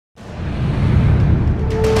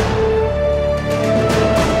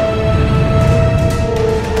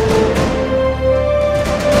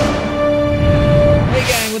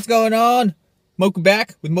going on? Mocha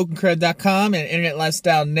back with MochaCred.com and Internet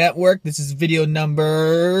Lifestyle Network. This is video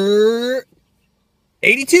number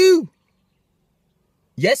 82.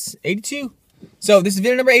 Yes, 82. So this is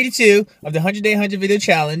video number 82 of the 100-day 100 video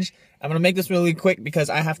challenge. I'm going to make this really quick because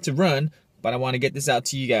I have to run, but I want to get this out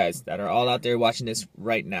to you guys that are all out there watching this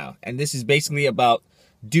right now. And this is basically about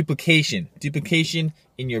duplication. Duplication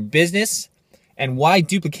in your business and why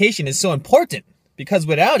duplication is so important. Because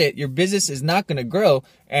without it, your business is not going to grow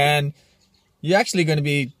and you're actually going to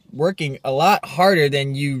be working a lot harder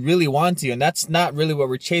than you really want to. And that's not really what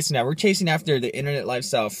we're chasing at. We're chasing after the internet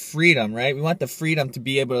lifestyle freedom, right? We want the freedom to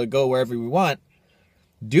be able to go wherever we want,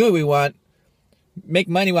 do what we want, make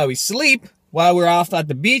money while we sleep, while we're off at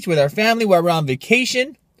the beach with our family, while we're on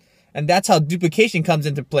vacation. And that's how duplication comes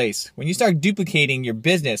into place. When you start duplicating your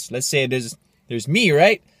business, let's say there's me,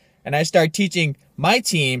 right? And I start teaching my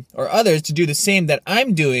team or others to do the same that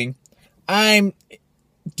I'm doing, I'm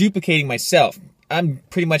duplicating myself. I'm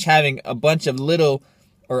pretty much having a bunch of little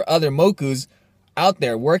or other mokus out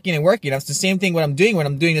there working and working. That's the same thing what I'm doing when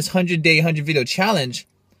I'm doing this 100-day 100 video challenge.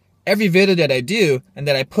 Every video that I do and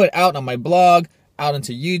that I put out on my blog, out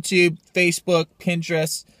onto YouTube, Facebook,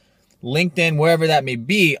 Pinterest, LinkedIn, wherever that may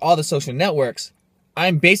be, all the social networks,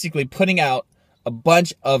 I'm basically putting out a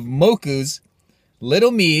bunch of mokus,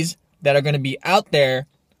 little me's, that are going to be out there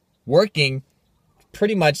working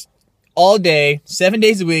pretty much all day, 7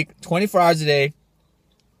 days a week, 24 hours a day,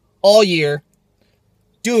 all year,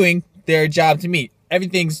 doing their job to me.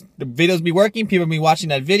 The videos be working, people be watching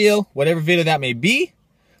that video, whatever video that may be,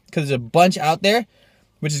 because there's a bunch out there,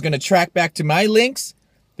 which is going to track back to my links.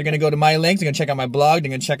 They're going to go to my links, they're going to check out my blog, they're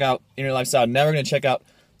going to check out Internet Lifestyle Network, they're going to check out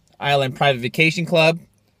Island Private Vacation Club.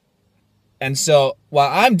 And so while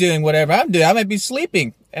I'm doing whatever I'm doing, I might be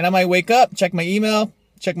sleeping. And I might wake up, check my email,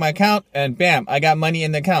 check my account, and bam, I got money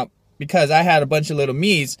in the account because I had a bunch of little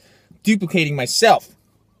me's duplicating myself.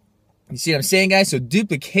 You see what I'm saying, guys? So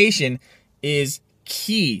duplication is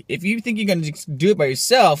key. If you think you're going to just do it by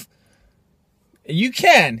yourself, you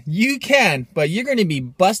can, but you're going to be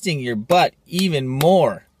busting your butt even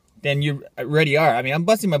more than you already are. I mean, I'm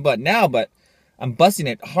busting my butt now, but I'm busting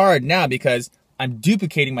it hard now because I'm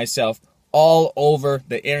duplicating myself all over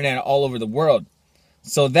the internet, all over the world.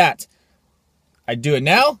 So that I do it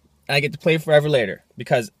now and I get to play forever later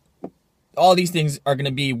because all these things are going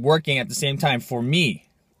to be working at the same time for me.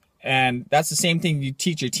 And that's the same thing you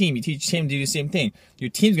teach your team. You teach your team to do the same thing. Your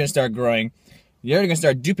team's going to start growing. You're going to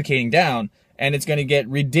start duplicating down and it's going to get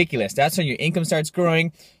ridiculous. That's when your income starts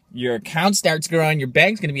growing. Your account starts growing. Your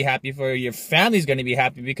bank's going to be happy for you. Your family's going to be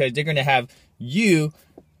happy because they're going to have you,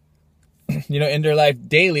 in their life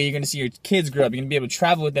daily. You're going to see your kids grow up. You're going to be able to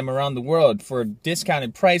travel with them around the world for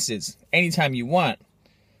discounted prices anytime you want.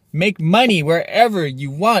 Make money wherever you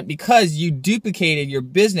want because you duplicated your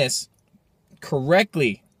business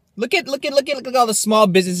correctly. Look at all the small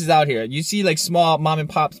businesses out here. You see like small mom and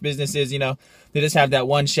pops businesses, they just have that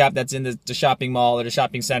one shop that's in the shopping mall or the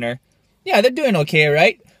shopping center. Yeah, they're doing okay,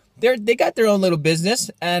 right? They got their own little business,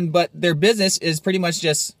 but their business is pretty much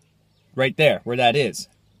just right there where that is.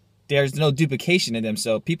 There's no duplication in them,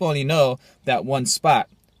 so people only know that one spot.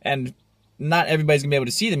 And not everybody's going to be able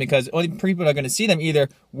to see them because only people are going to see them either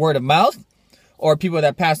word of mouth or people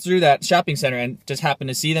that pass through that shopping center and just happen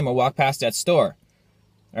to see them or walk past that store.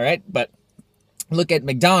 All right? But look at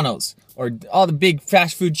McDonald's or all the big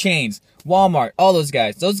fast food chains, Walmart, all those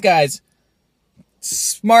guys. Those guys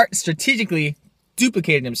strategically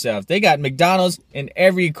duplicated themselves. They got McDonald's in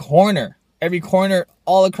every corner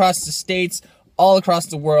all across the states, all across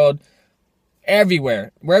the world,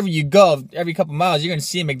 everywhere. Wherever you go, every couple miles, you're going to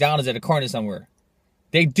see a McDonald's at a corner somewhere.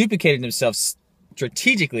 They duplicated themselves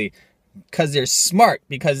strategically because they're smart,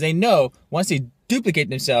 because they know once they duplicate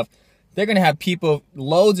themselves, they're going to have people,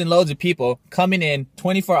 loads and loads of people coming in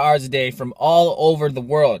 24 hours a day from all over the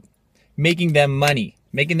world, making them money,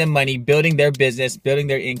 building their business, building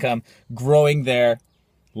their income, growing their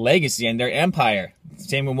legacy and their empire.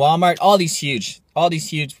 Same with Walmart, all these huge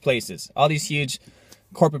places, all these huge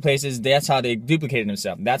corporate places. That's how they duplicated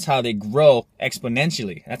themselves. That's how they grow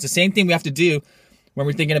exponentially. That's the same thing we have to do when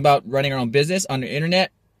we're thinking about running our own business on the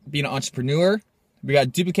internet, being an entrepreneur. We got to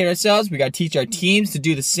duplicate ourselves. We got to teach our teams to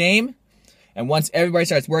do the same. And once everybody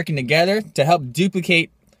starts working together to help duplicate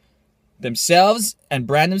themselves and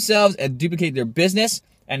brand themselves and duplicate their business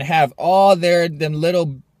and have all them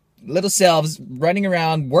little selves running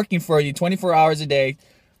around working for you 24 hours a day,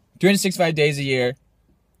 365 days a year,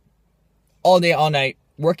 all day, all night,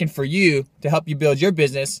 working for you to help you build your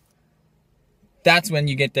business, that's when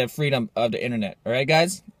you get the freedom of the internet. All right,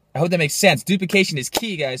 guys? I hope that makes sense. Duplication is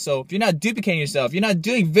key, guys. So if you're not duplicating yourself, you're not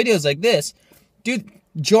doing videos like this, dude,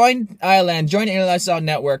 join ILN, join the Internet Lifestyle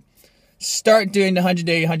Network. Start doing the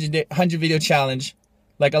 100 video challenge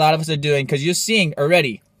like a lot of us are doing, because you're seeing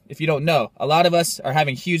already, if you don't know, a lot of us are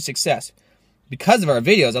having huge success because of our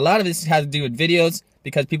videos. A lot of this has to do with videos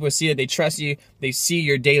because people see that they trust you. They see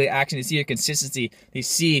your daily action. They see your consistency. They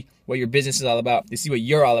see what your business is all about. They see what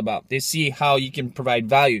you're all about. They see how you can provide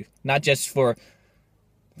value, not just for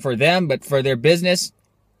them, but for their business,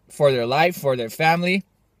 for their life, for their family.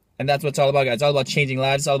 And that's what it's all about, guys. It's all about changing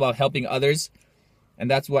lives. It's all about helping others. And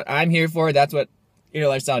that's what I'm here for. That's what Internet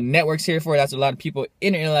Lifestyle Network's here for. That's what a lot of people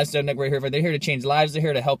in the Internet Lifestyle Network are here for. They're here to change lives. They're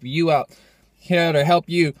here to help you out. Here to help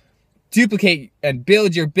you duplicate and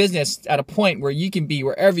build your business at a point where you can be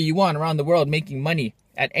wherever you want around the world making money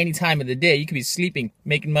at any time of the day. You can be sleeping,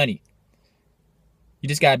 making money. You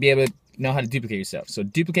just got to be able to know how to duplicate yourself. So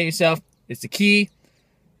duplicate yourself is the key,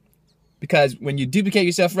 because when you duplicate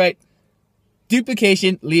yourself right,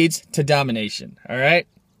 duplication leads to domination. All right?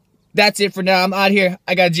 That's it for now. I'm out here.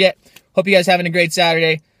 I got a jet. Hope you guys having a great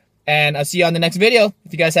Saturday, and I'll see you on the next video.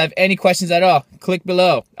 If you guys have any questions at all, click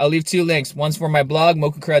below. I'll leave 2 links. One's for my blog,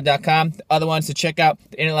 mokucred.com. The other one's to check out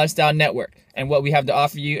the Internet Lifestyle Network and what we have to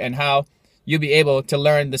offer you and how you'll be able to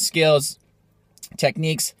learn the skills,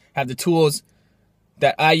 techniques, have the tools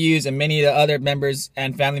that I use and many of the other members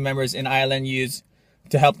and family members in ILN use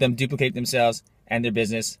to help them duplicate themselves and their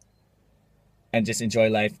business and just enjoy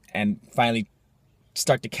life and finally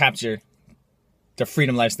start to capture the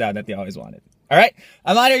freedom lifestyle that they always wanted. All right,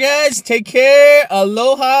 I'm out here, guys. Take care.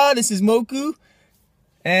 Aloha. This is Moku.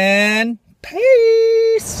 And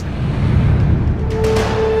peace.